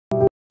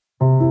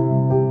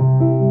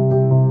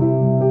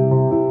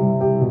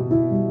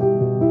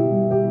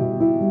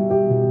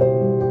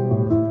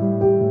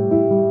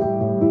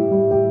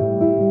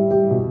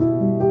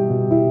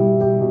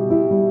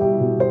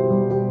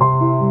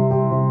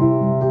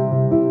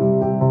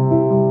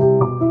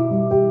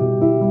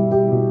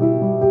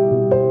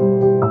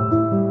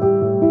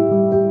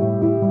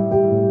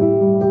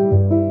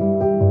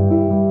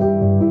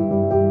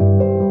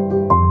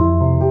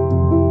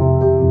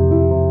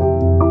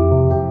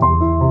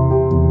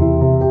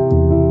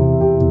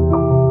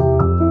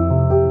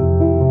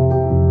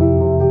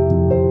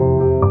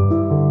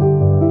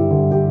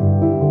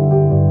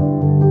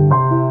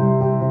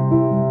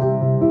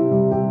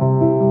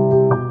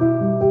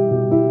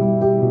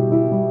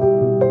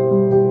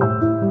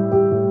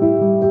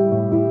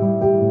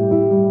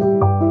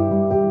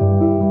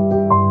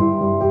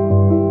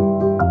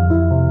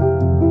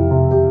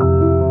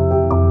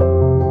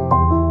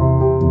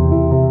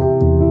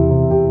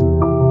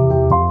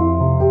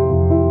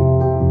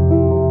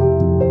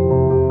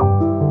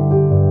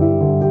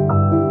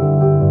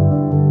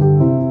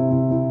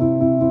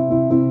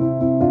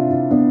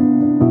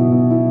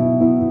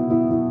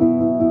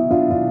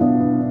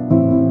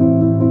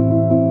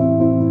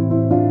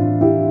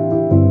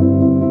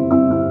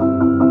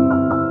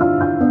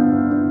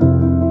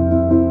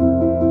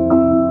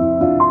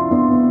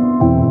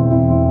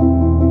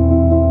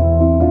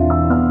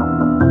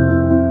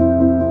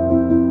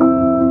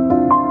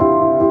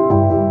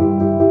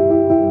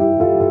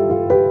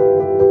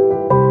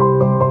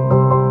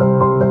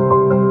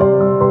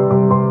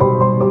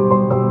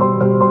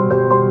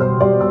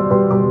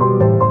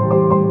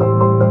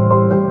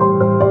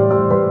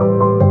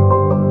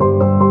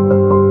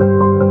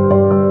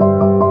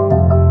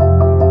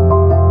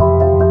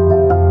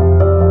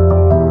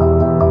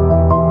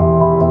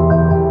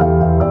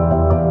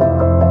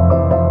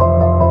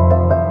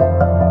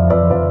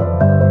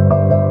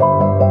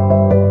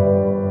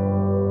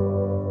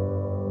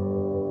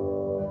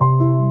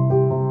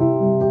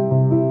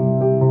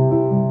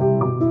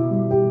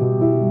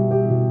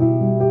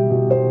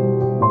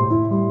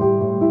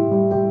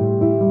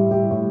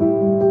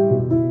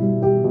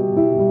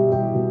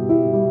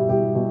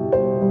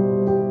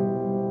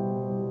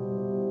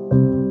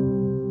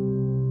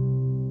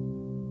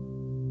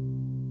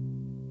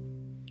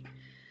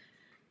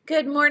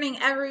Good morning,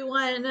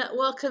 everyone.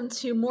 Welcome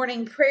to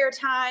morning prayer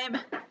time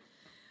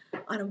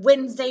on a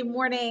Wednesday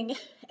morning.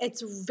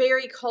 It's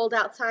very cold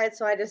outside,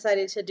 so I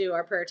decided to do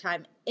our prayer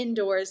time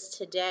indoors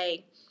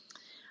today.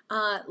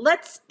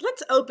 Let's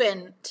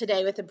open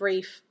today with a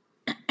brief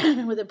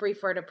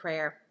word of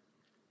prayer.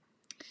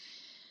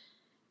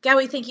 God,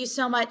 we thank you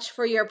so much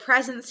for your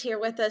presence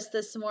here with us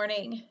this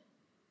morning.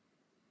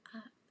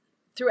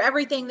 Through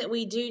everything that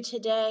we do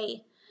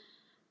today,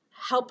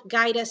 help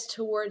guide us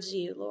towards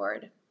you,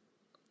 Lord.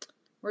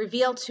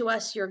 Reveal to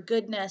us your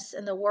goodness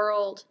in the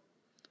world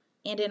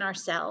and in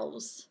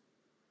ourselves.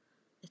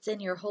 It's in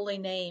your holy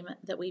name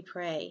that we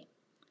pray.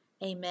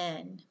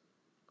 Amen.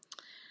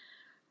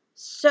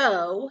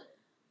 So,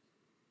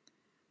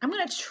 I'm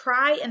going to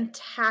try and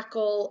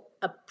tackle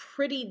a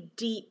pretty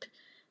deep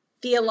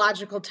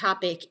theological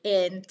topic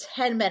in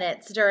 10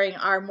 minutes during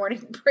our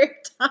morning prayer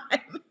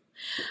time.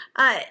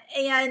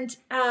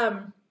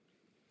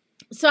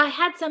 So I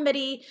had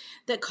somebody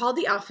that called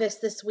the office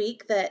this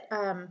week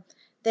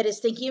that is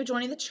thinking of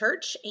joining the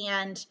church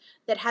and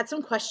that had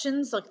some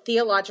questions, like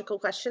theological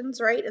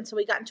questions, right? And so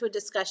we got into a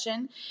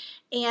discussion.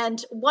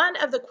 And one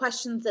of the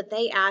questions that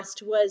they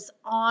asked was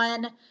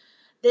on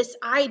this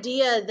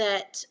idea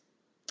that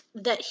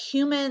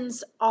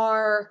humans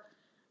are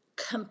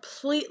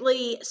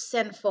completely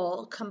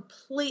sinful,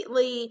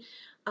 completely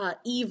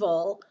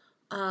evil,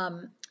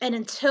 and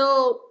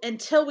until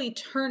we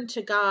turn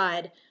to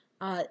God,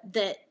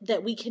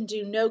 that we can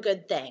do no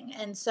good thing.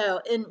 And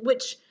so, in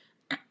which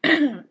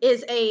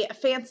is a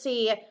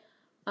fancy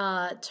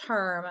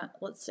term.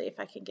 Let's see if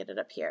I can get it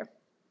up here.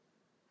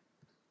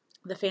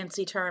 The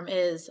fancy term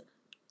is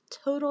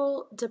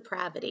total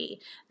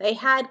depravity. They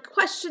had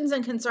questions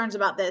and concerns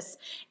about this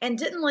and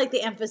didn't like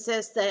the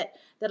emphasis that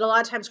a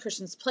lot of times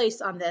Christians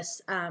place on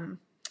this,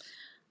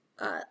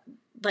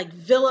 like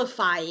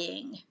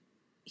vilifying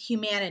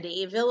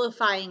humanity,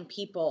 vilifying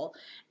people,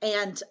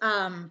 and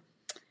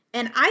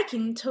I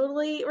can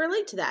totally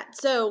relate to that.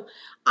 So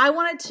I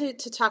wanted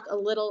to talk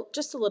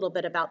just a little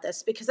bit about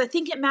this, because I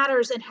think it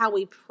matters in how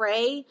we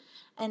pray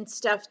and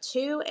stuff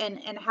too,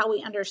 and how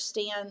we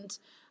understand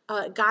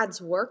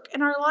God's work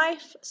in our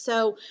life.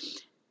 So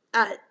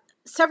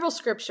several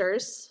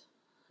scriptures.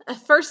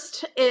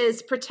 First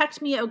is, protect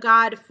me, O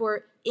God,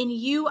 for in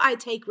you I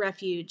take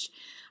refuge.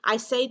 I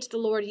say to the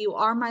Lord, you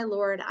are my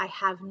Lord. I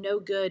have no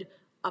good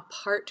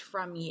apart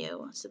from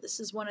you. So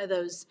this is one of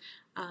those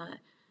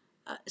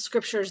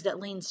scriptures that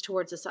leans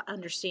towards this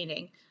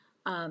understanding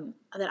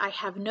that I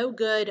have no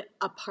good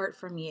apart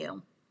from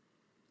you.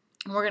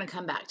 And we're going to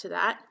come back to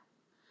that.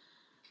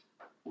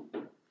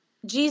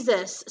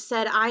 Jesus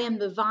said, I am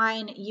the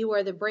vine, you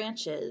are the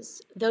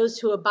branches. Those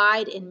who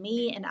abide in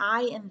me and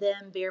I in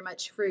them bear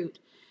much fruit,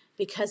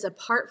 because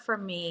apart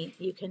from me,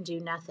 you can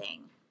do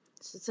nothing.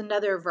 So it's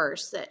another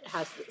verse that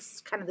has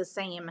this kind of the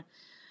same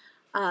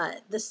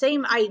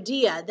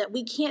idea that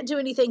we can't do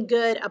anything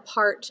good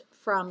apart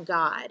from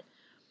God.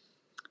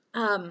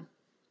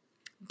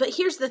 But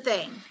here's the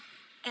thing,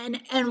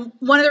 and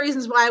one of the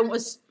reasons why I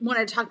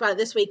wanted to talk about it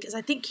this week is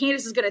I think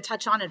Candace is going to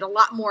touch on it a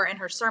lot more in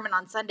her sermon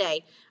on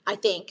Sunday. I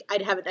think I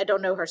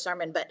don't know her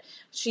sermon, but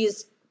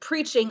she's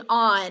preaching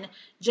on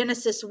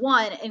Genesis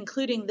 1,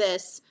 including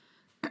this,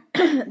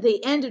 the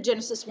end of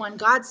Genesis 1.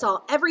 God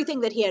saw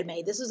everything that he had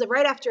made. This was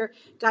right after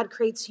God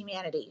creates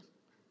humanity.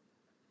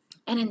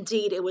 And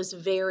indeed, it was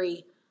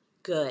very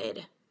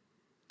good.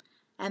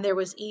 And there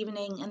was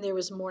evening and there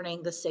was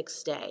morning the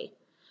sixth day.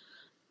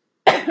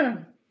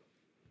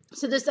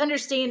 So this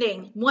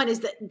understanding, one, is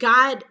that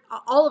God,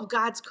 all of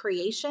God's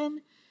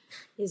creation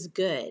is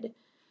good.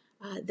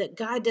 That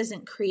God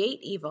doesn't create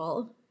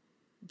evil,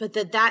 but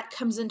that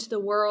comes into the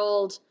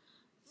world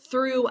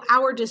through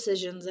our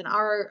decisions and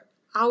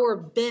our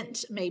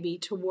bent maybe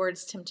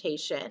towards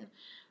temptation.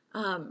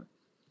 But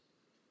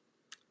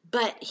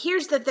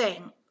here's the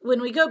thing.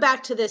 When we go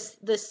back to this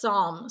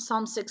Psalm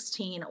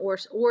 16, or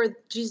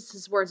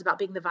Jesus' words about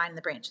being the vine and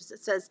the branches,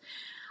 it says,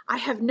 I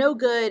have no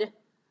good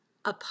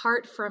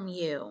apart from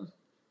you.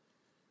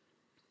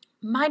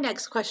 My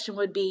next question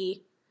would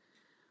be,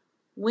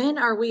 when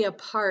are we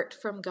apart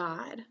from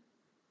God?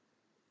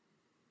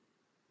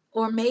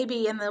 Or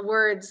maybe in the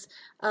words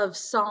of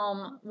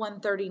Psalm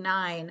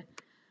 139,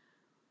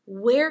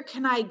 where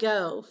can I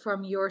go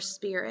from your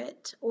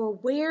spirit? Or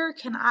where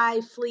can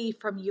I flee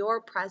from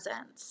your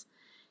presence?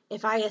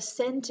 If I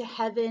ascend to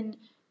heaven,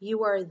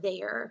 you are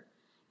there.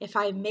 If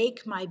I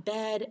make my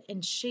bed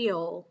in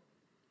Sheol,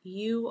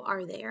 you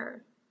are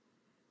there.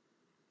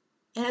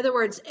 In other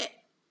words,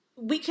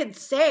 we could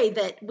say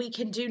that we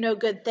can do no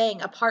good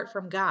thing apart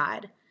from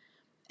God.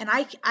 And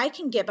I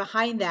can get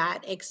behind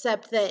that,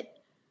 except that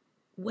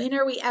when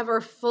are we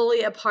ever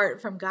fully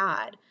apart from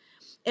God?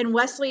 In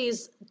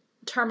Wesley's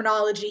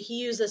terminology, he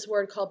used this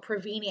word called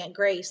prevenient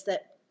grace,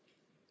 that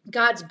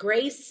God's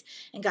grace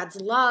and God's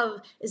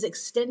love is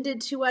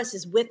extended to us,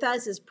 is with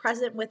us, is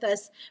present with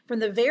us from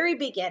the very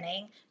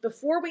beginning,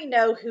 before we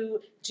know who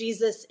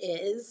Jesus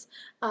is.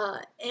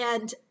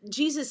 And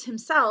Jesus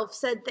himself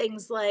said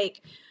things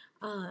like,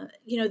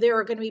 There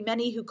are going to be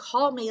many who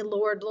call me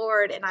Lord,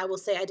 Lord, and I will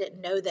say I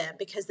didn't know them,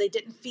 because they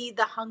didn't feed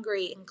the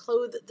hungry and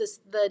clothe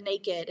the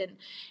naked.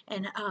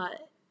 And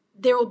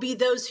there will be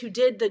those who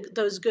did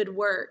those good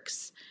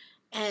works,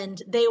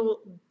 and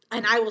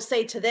I will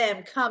say to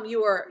them, come,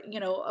 you are,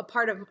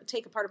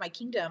 take a part of my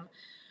kingdom.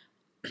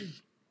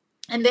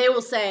 And they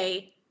will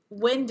say,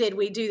 when did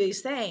we do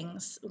these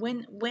things?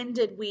 When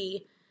did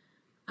we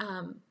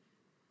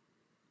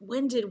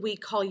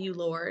call you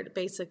Lord,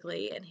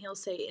 basically? And he'll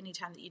say,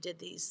 anytime that you did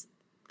these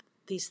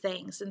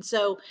things. And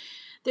so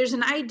there's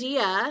an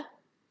idea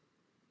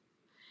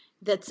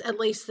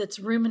that's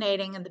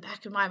ruminating in the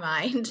back of my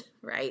mind,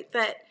 right?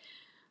 That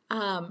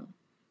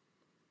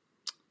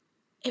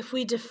if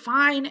we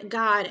define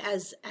God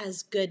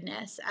as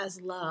goodness,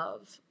 as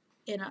love,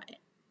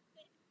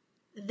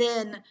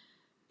 then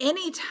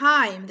any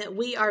time that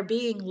we are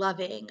being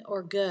loving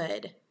or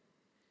good,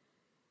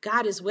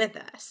 God is with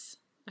us,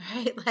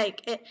 right?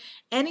 Like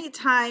any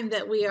time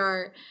that we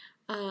are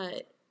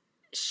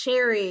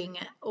sharing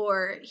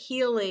or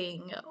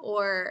healing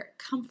or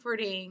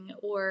comforting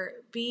or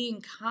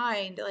being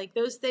kind, like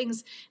those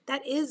things,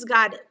 that is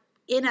God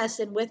in us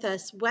and with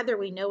us, whether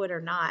we know it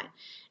or not.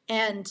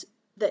 And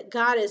that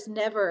God is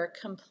never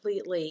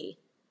completely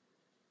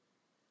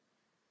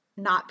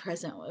not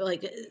present.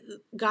 Like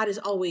God is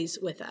always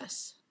with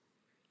us,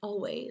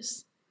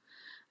 always.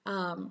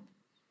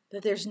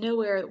 That there's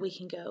nowhere that we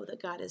can go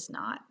that God is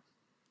not.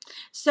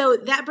 So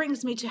that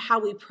brings me to how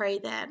we pray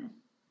then,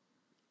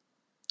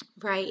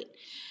 right?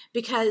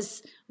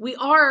 Because we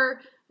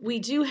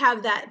do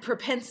have that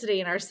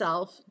propensity in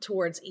ourselves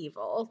towards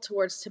evil,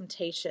 towards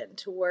temptation,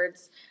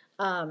 towards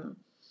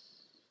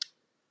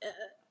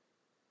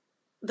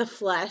the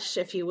flesh,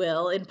 if you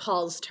will, in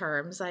Paul's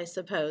terms, I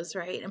suppose,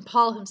 right? And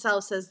Paul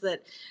himself says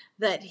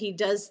that he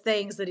does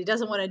things that he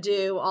doesn't want to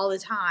do all the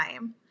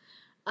time.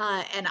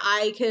 And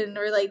I can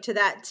relate to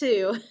that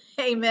too.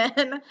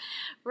 Amen.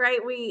 Right?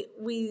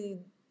 We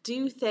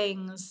do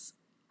things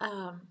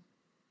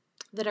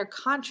that are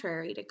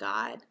contrary to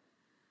God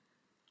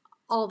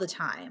all the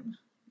time.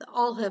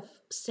 All have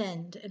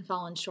sinned and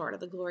fallen short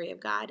of the glory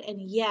of God.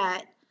 And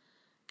yet,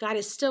 God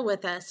is still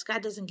with us.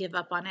 God doesn't give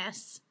up on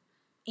us.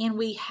 And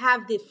we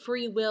have the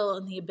free will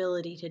and the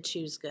ability to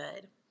choose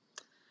good.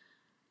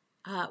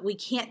 We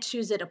can't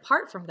choose it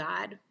apart from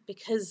God,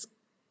 because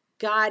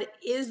God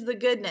is the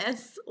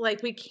goodness.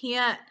 Like we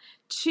can't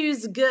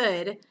choose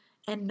good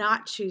and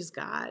not choose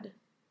God,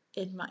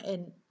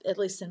 at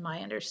least in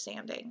my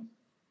understanding.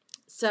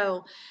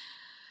 So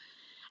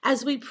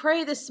as we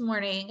pray this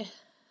morning,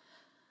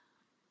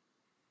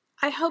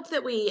 I hope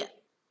that we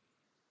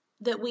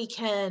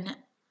can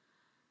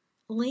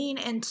lean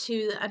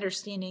into the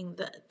understanding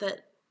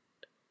that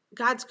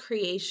God's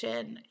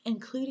creation,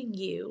 including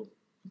you,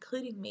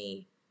 including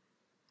me,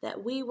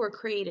 that we were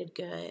created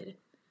good,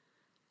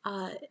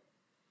 and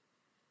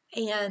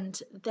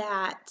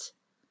that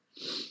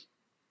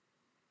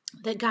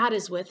God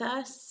is with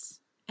us,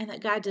 and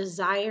that God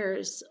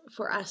desires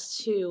for us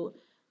to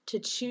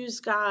choose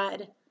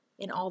God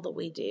in all that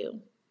we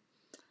do.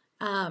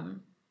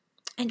 And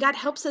God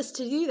helps us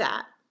to do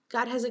that.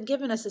 God hasn't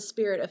given us a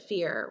spirit of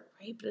fear,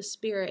 right? But a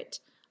spirit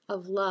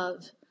of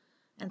love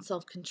and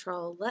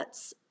self-control.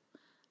 Let's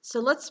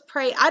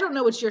pray. I don't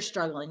know what you're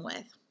struggling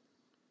with,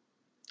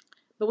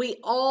 but we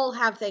all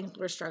have things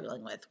we're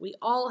struggling with. We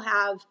all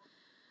have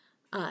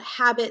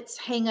habits,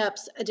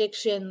 hang-ups,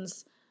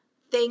 addictions,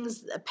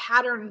 things,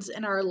 patterns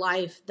in our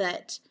life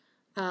that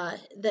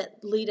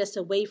lead us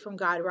away from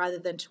God rather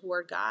than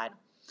toward God.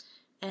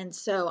 And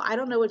so I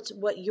don't know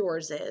what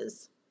yours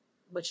is,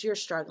 what you're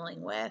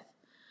struggling with,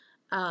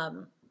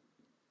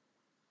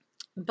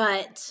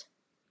 but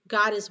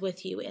God is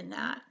with you in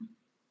that.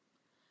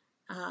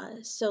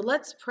 So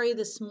let's pray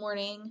this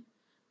morning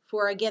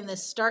for, again,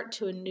 this start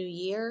to a new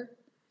year,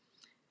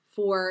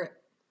 for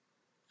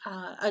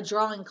a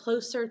drawing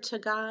closer to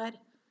God,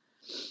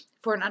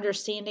 for an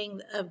understanding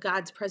of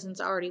God's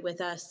presence already with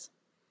us.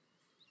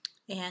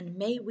 And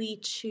may we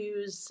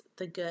choose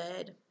the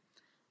good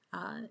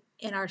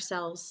in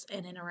ourselves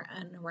and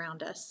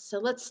around us. So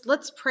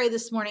let's pray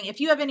this morning. If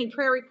you have any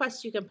prayer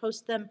requests, you can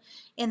post them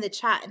in the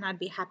chat, and I'd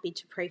be happy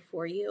to pray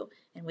for you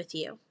and with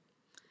you.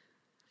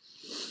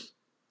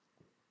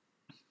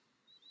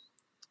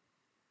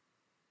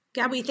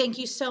 God, we thank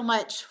you so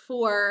much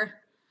for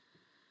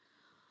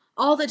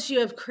all that you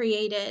have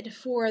created,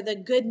 for the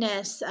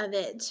goodness of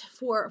it,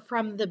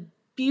 from the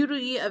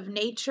beauty of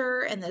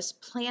nature and this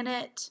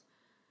planet,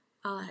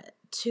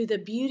 to the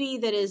beauty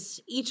that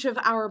is each of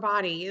our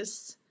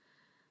bodies,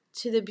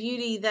 to the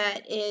beauty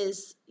that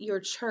is your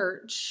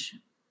church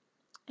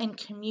and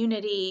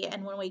community,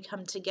 and when we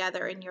come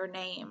together in your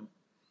name.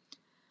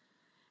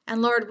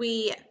 And Lord,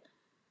 we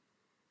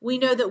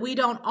know that we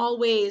don't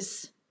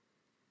always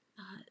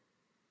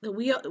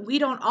we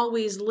don't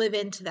always live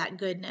into that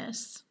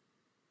goodness.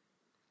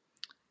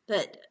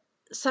 That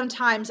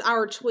sometimes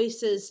our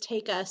choices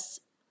take us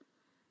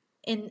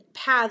in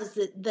paths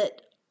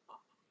that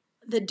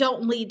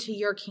don't lead to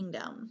your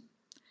kingdom.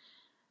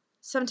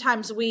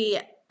 Sometimes we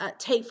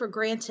take for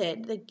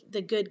granted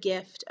the good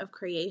gift of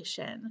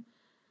creation,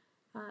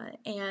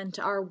 and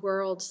our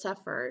world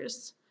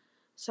suffers.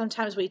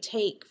 Sometimes we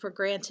take for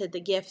granted the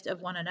gift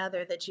of one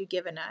another that you've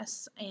given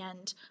us,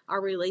 and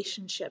our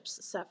relationships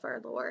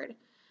suffer, Lord.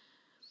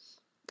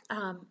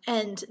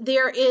 And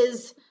there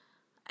is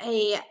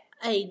a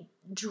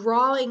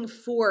drawing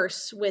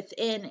force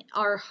within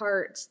our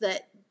hearts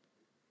that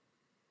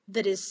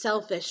is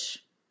selfish.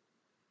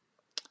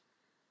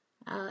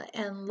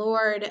 And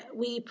Lord,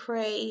 we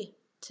pray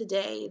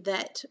today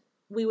that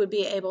we would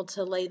be able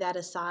to lay that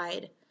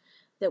aside,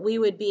 that we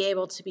would be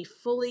able to be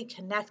fully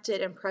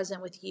connected and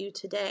present with you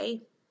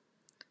today,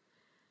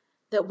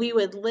 that we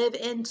would live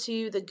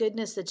into the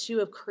goodness that you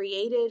have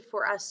created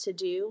for us to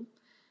do,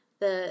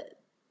 the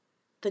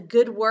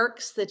good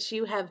works that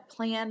you have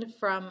planned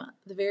from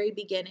the very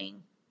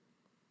beginning.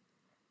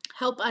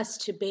 Help us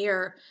to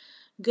bear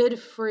good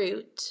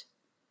fruit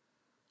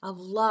of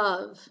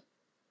love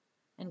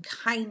and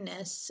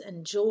kindness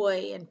and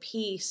joy and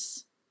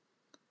peace,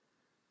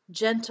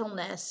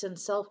 gentleness and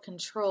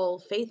self-control,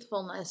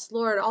 faithfulness.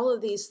 Lord, all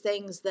of these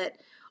things that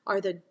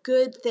are the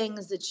good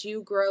things that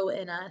you grow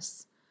in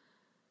us.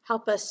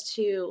 Help us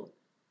to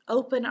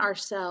open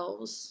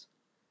ourselves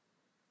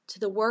to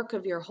the work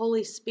of your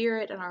Holy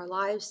Spirit in our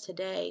lives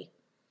today.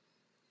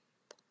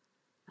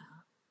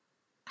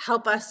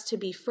 Help us to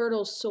be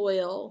fertile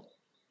soil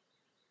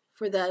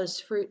for those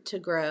fruit to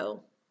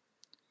grow.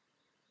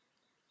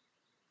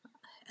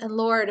 And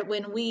Lord,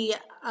 when we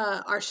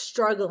are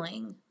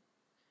struggling,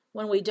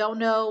 when we don't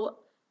know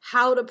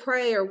how to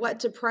pray or what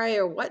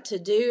to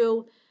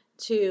do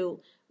to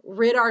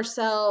rid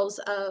ourselves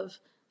of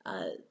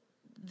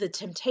the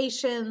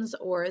temptations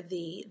or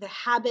the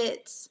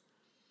habits,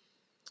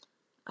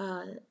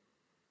 the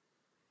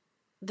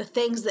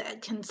things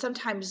that can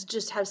sometimes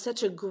just have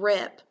such a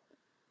grip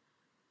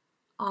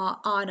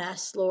on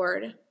us,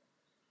 Lord,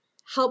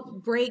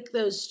 help break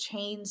those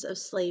chains of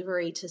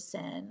slavery to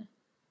sin.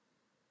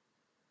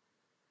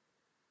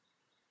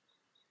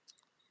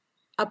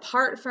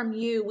 Apart from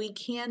you, we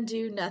can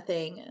do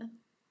nothing,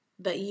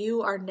 but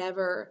you are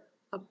never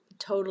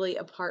totally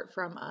apart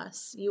from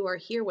us. You are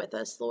here with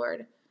us,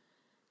 Lord.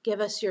 Give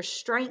us your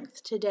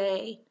strength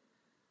today.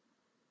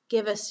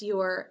 Give us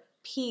your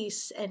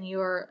peace and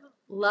your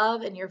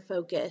love and your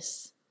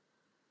focus.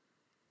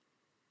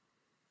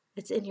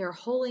 It's in your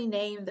holy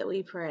name that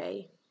we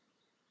pray.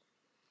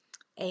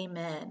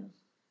 Amen.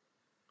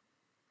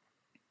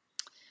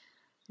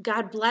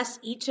 God bless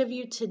each of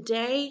you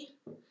today.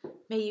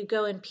 May you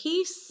go in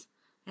peace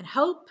and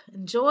hope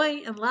and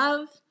joy and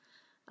love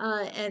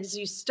as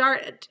you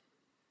start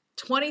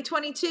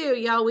 2022.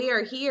 Y'all, we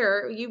are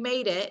here. You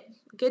made it.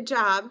 Good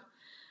job.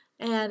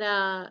 And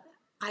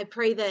I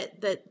pray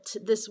that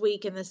this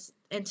week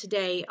and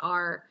today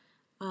are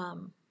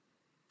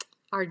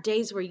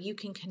days where you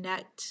can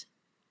connect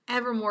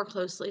ever more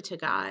closely to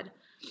God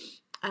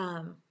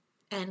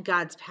and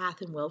God's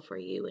path and will for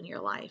you in your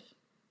life.